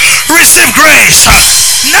 years, receive grace.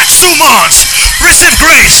 Next 2 months, receive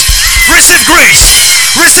grace. Receive grace.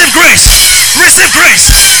 Receive grace. Receive grace.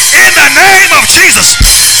 In the name of Jesus.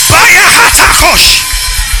 Bayahatakosh.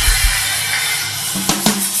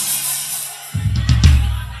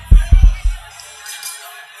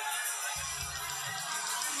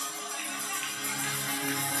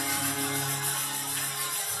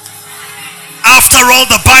 After all,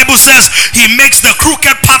 the Bible says he makes the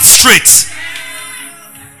crooked path straight.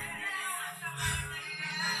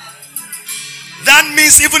 That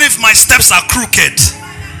means even if my steps are crooked,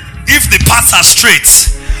 if the paths are straight,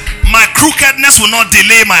 my crookedness will not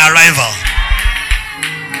delay my arrival.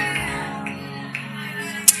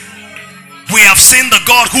 We have seen the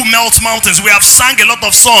God who melts mountains. We have sang a lot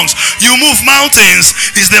of songs. You move mountains,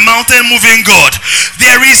 is the mountain moving God.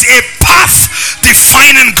 There is a path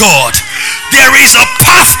defining God. There is a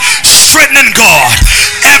path straightening God.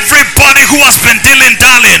 Everybody who has been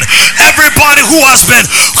dilly-dallying, everybody who has been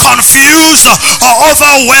confused or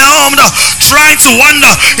overwhelmed, trying to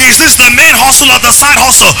wonder, is this the main hustle or the side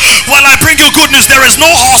hustle? Well, I bring you good news. There is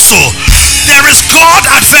no hustle. There is God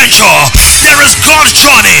adventure. There is God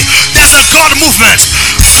journey. There's a God movement.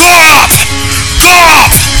 Go up. Go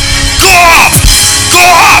up. Go up. Go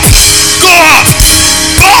up. Go up.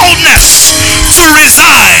 Boldness to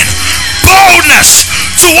resign. Boldness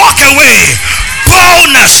to walk away.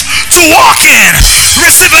 Boldness to walk in.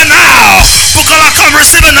 Receive it now. Bukola, come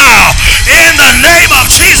receive it now. In the name of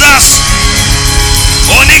Jesus.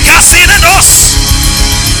 Onikasinedos.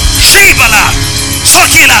 Shibala.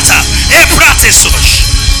 Sokilata. Epratesosh.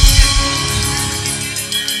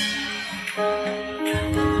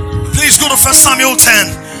 Please go to 1 Samuel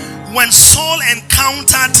 10. When Saul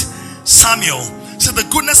encountered Samuel, said the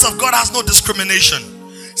goodness of God has no discrimination.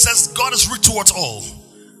 It says God is rich towards all.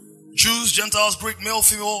 Jews, Gentiles, Greek, male,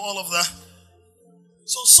 female, all of that.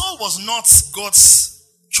 So Saul was not God's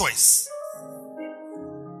choice.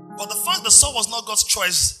 But the fact that Saul was not God's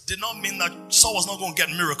choice did not mean that Saul was not going to get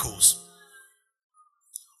miracles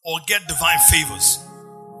or get divine favors.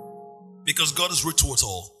 Because God is rich towards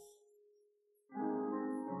all.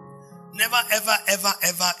 Never, ever, ever,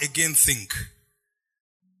 ever again think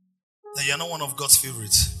that you're not one of God's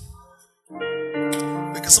favorites.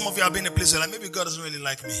 Because some of you have been in a place where like, maybe God doesn't really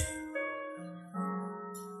like me.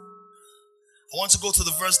 I want to go to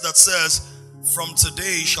the verse that says, from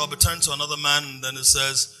today shall be turned to another man. And then it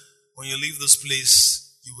says, when you leave this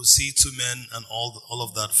place, you will see two men and all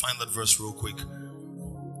of that. Find that verse real quick.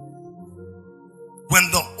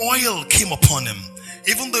 When the oil came upon him,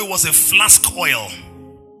 even though it was a flask oil,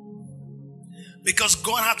 because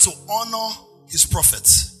God had to honor his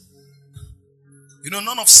prophets. You know,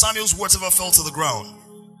 none of Samuel's words ever fell to the ground.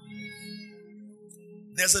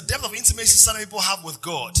 There's a depth of intimacy some people have with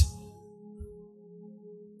God.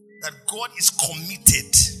 That God is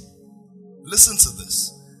committed. Listen to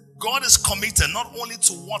this. God is committed not only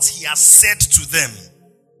to what he has said to them,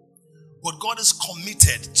 but God is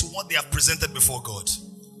committed to what they have presented before God.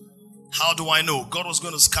 How do I know? God was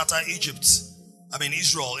going to scatter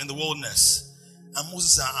Israel in the wilderness. And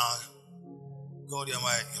Moses said, God, you're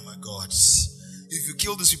my God. If you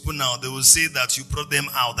kill these people now, they will say that you brought them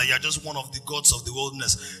out, that you're just one of the gods of the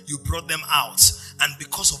wilderness. You brought them out. And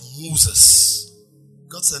because of Moses,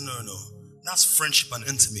 God said, no. That's friendship and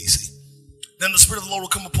intimacy. Then the Spirit of the Lord will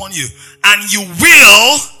come upon you. And you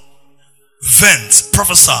will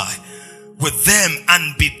prophesy with them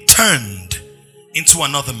and be turned into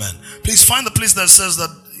another man. Please find the place that says that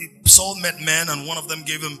Saul met men and one of them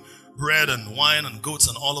gave him bread and wine and goats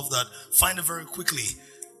and all of that. Find it very quickly.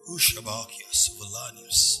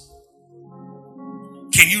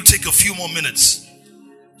 Can you take a few more minutes?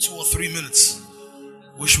 2 or 3 minutes.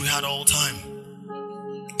 Wish we had all time.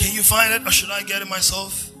 Can you find it or should I get it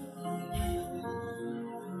myself?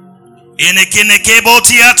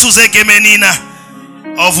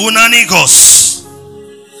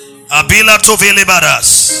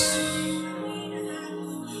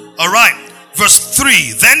 Alright. Verse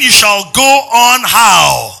 3. Then you shall go on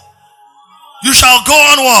how? You shall go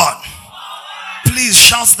on what? Please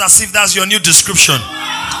shout it as if that's your new description.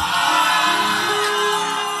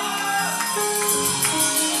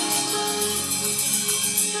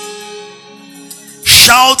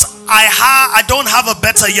 Shout, I don't have a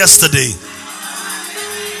better yesterday.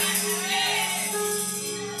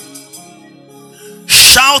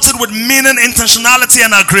 Shout it with meaning, intentionality,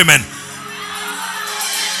 and agreement.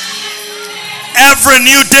 Every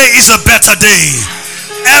new day is a better day.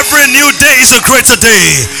 Every new day is a greater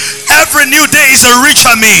day. Every new day is a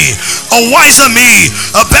richer me, a wiser me,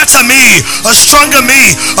 a better me, a stronger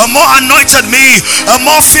me, a more anointed me, a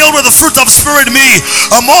more filled with the fruit of Spirit me,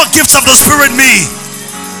 a more gifts of the Spirit me.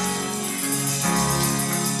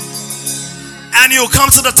 And you'll come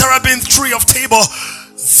to the terebinth tree of Tabor.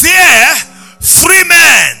 There, 3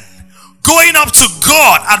 men going up to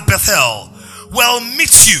God at Bethel will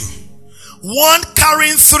meet you. One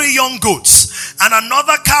carrying 3 young goats, and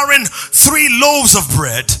another carrying 3 loaves of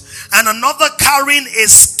bread, and another carrying a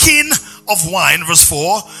skin of wine, verse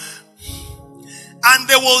 4. And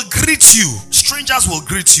they will greet you. Strangers will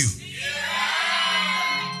greet you.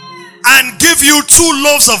 And give you 2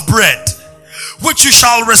 loaves of bread, which you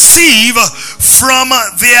shall receive from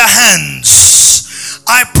their hands.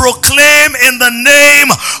 I proclaim in the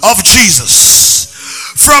name of Jesus,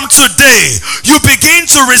 from today, you begin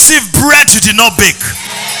to receive bread you did not bake.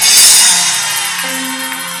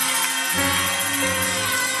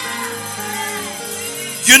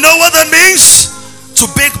 You know what that means? To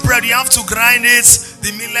bake bread, you have to grind it,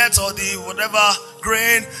 the millet or the whatever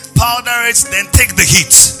grain, powder it, then take the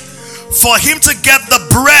heat. For him to get the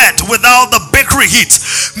bread without the bakery heat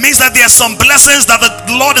means that there are some blessings that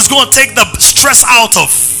the Lord is going to take the stress out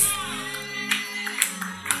of.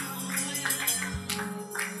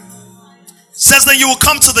 Says that you will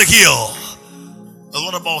come to the hill. A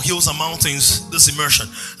lot about hills and mountains, this immersion.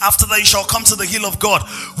 After that, you shall come to the hill of God,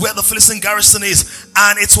 where the Philistine garrison is.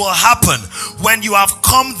 And it will happen when you have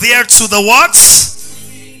come there to the what?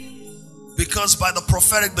 Because by the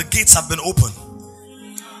prophetic, the gates have been opened.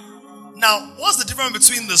 Now, what's the difference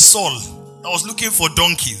between the Saul that was looking for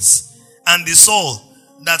donkeys and the Saul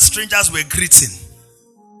that strangers were greeting?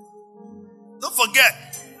 Don't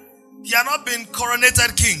forget, he had not been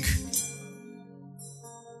coronated king.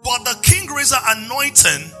 But the king raiser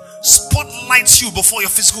anointing spotlights you before your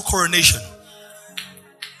physical coronation.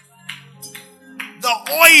 The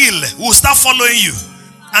oil will start following you.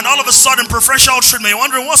 And all of a sudden, preferential treatment. You're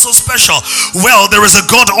wondering what's so special? Well, there is a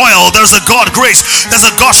God oil. There's a God grace. There's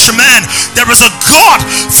a God shaman. There is a God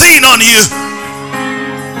thing on you.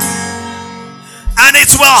 And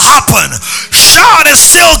it will happen. Shout, it's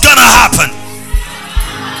still gonna happen.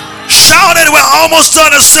 Shout it, we're almost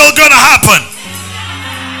done. It's still gonna happen.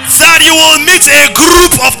 That you will meet a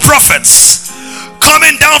group of prophets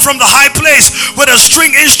coming down from the high place with a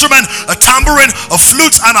string instrument, a tambourine, a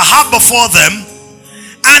flute, and a harp before them.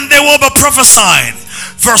 And they will be prophesying.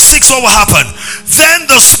 Verse 6, what will happen? Then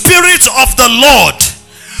the Spirit of the Lord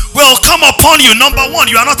will come upon you. Number 1,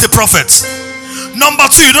 you are not a prophet. Number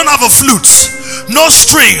 2, you don't have a flute, no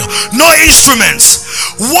string, no instruments.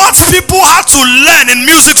 What people had to learn in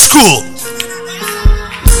music school,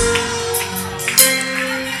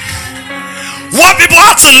 what people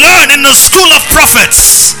had to learn in the school of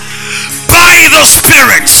prophets, by the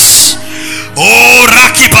Spirit. Oh,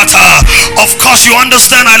 Rakibata. Of course, you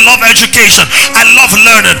understand I love education. I love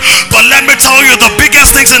learning. But let me tell you, the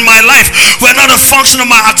biggest things in my life were not a function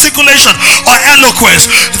of my articulation or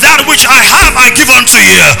eloquence. That which I have, I give unto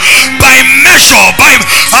you. By measure, by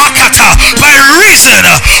akata, by reason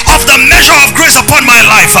of the measure of grace upon my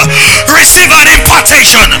life. Receive an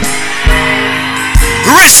impartation.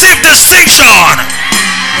 Receive distinction.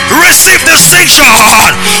 Receive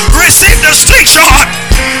distinction. Receive distinction.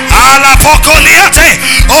 Alapokoliate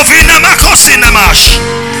ovinamakosinamas.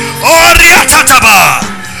 Oriatataba.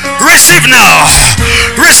 Receive now.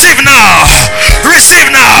 Receive now.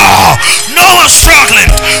 Receive now. No one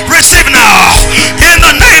struggling. Receive now. In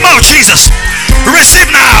the name of Jesus.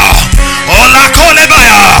 Receive now.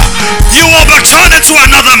 Olakolebaya. You will be turned into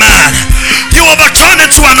another man. You will be turned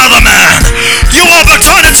into another man. You will be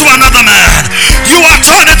turned into another man. You are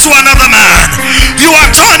turned into another man. You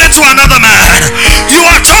are turned into another man. You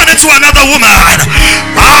are turned into another woman.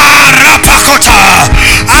 Rapakota.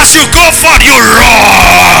 As you go forth, you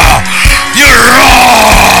roar. You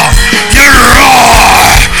roar. You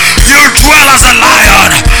roar. You dwell as a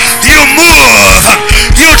lion. You move.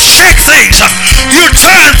 You shake things. You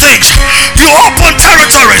turn things. You open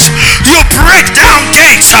territories. You break down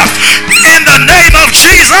gates. In the name of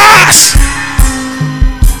Jesus.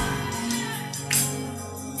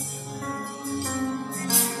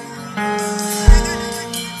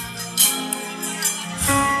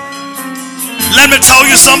 Let me tell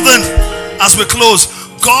you something as we close.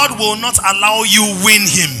 God will not allow you win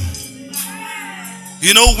him.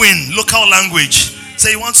 You know, win, local language.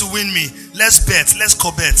 Say you want to win me. Let's bet. Let's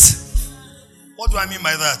co-bet. What do I mean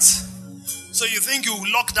by that? So you think you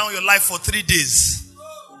lock down your life for 3 days?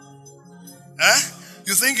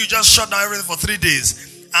 You think you just shut down everything for 3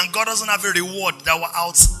 days and God doesn't have a reward that will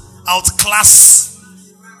outclass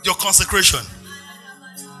your consecration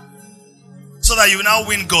so that you now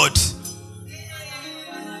win God?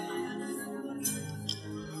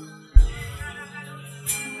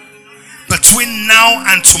 Between now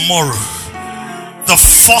and tomorrow, the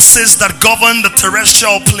forces that govern the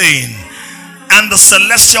terrestrial plane and the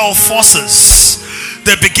celestial forces,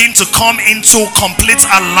 they begin to come into complete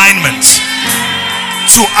alignment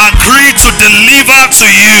to agree to deliver to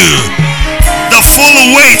you the full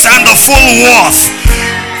weight and the full worth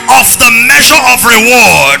of the measure of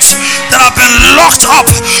rewards that have been locked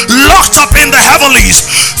up in the heavenlies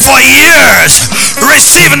for years.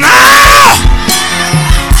 Receive now.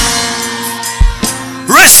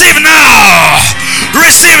 Receive now.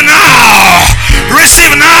 Receive now.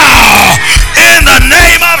 Receive now. In the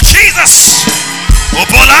name of Jesus.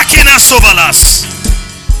 Obolakina sobalas.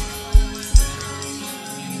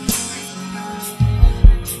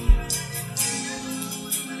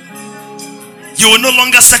 You will no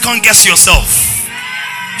longer second guess yourself.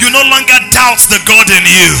 You no longer doubt the God in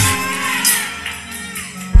you.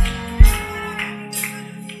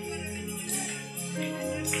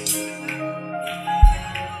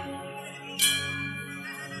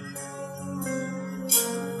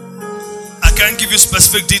 I can't give you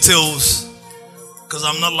specific details because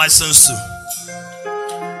I'm not licensed to.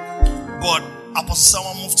 But Apostle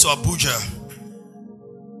Samuel moved to Abuja,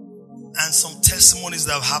 and some testimonies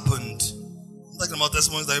that have happened. I'm talking about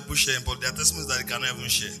testimonies that people share, but there are testimonies that they cannot even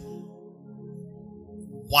share.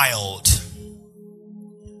 Wild.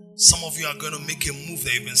 Some of you are going to make a move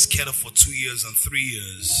that you've been scared of for 2 years and 3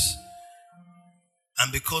 years.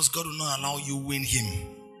 And because God will not allow you win him.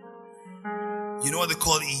 You know what they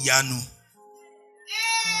call Iyanu?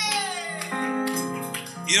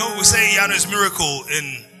 You know, we say Iyanu is miracle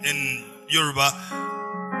in Yoruba.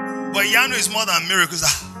 But Iyanu is more than miracles.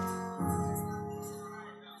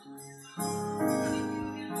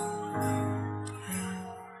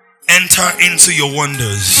 Enter into your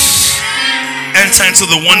wonders. Enter into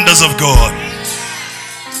the wonders of God.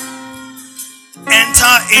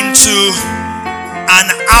 Enter into an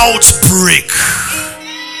outbreak.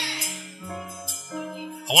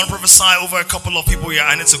 I want to prophesy over a couple of people here.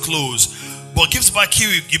 I need to close. But gives back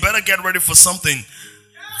you better get ready for something.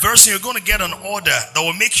 Very soon you're going to get an order that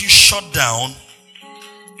will make you shut down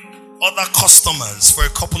other customers for a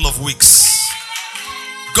couple of weeks.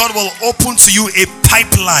 God will open to you a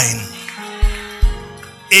pipeline,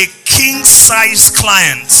 a king-sized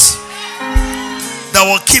client that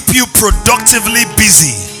will keep you productively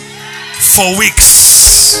busy for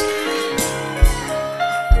weeks.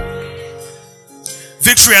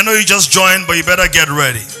 Victory, I know you just joined, but you better get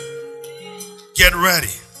ready. Get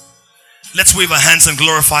ready. Let's wave our hands and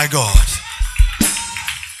glorify God.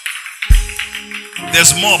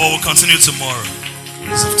 There's more, but we'll continue tomorrow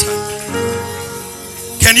because of time.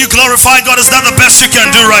 Can you glorify God? Is that the best you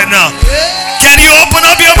can do right now? Can you open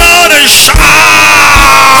up your mouth and shout?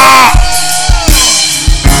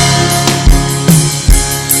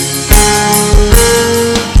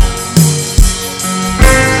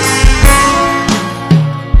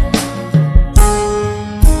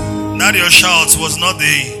 That your shouts was not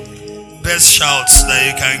the best shouts that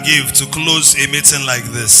you can give to close a meeting like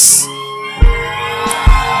this.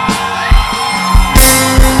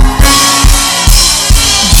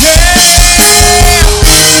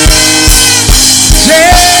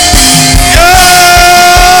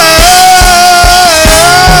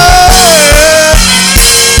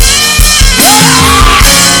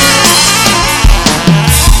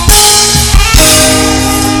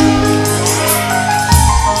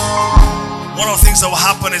 That will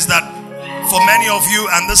happen is that for many of you,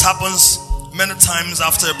 and this happens many times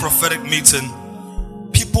after a prophetic meeting,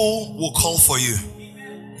 people will call for you.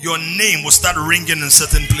 Your name will start ringing in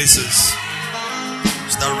certain places.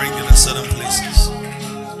 Start ringing in certain places.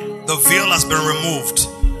 The veil has been removed.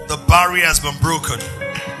 The barrier has been broken.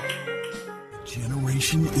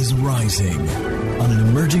 Generation is rising on an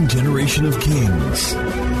emerging generation of kings.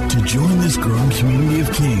 To join this growing community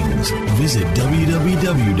of kings, visit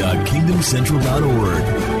www.kingdomcentral.org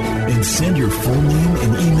and send your full name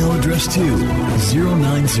and email address to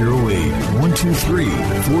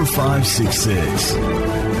 0908-123-4566.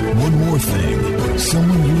 One more thing,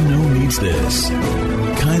 someone you know needs this.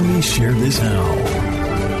 Kindly share this now.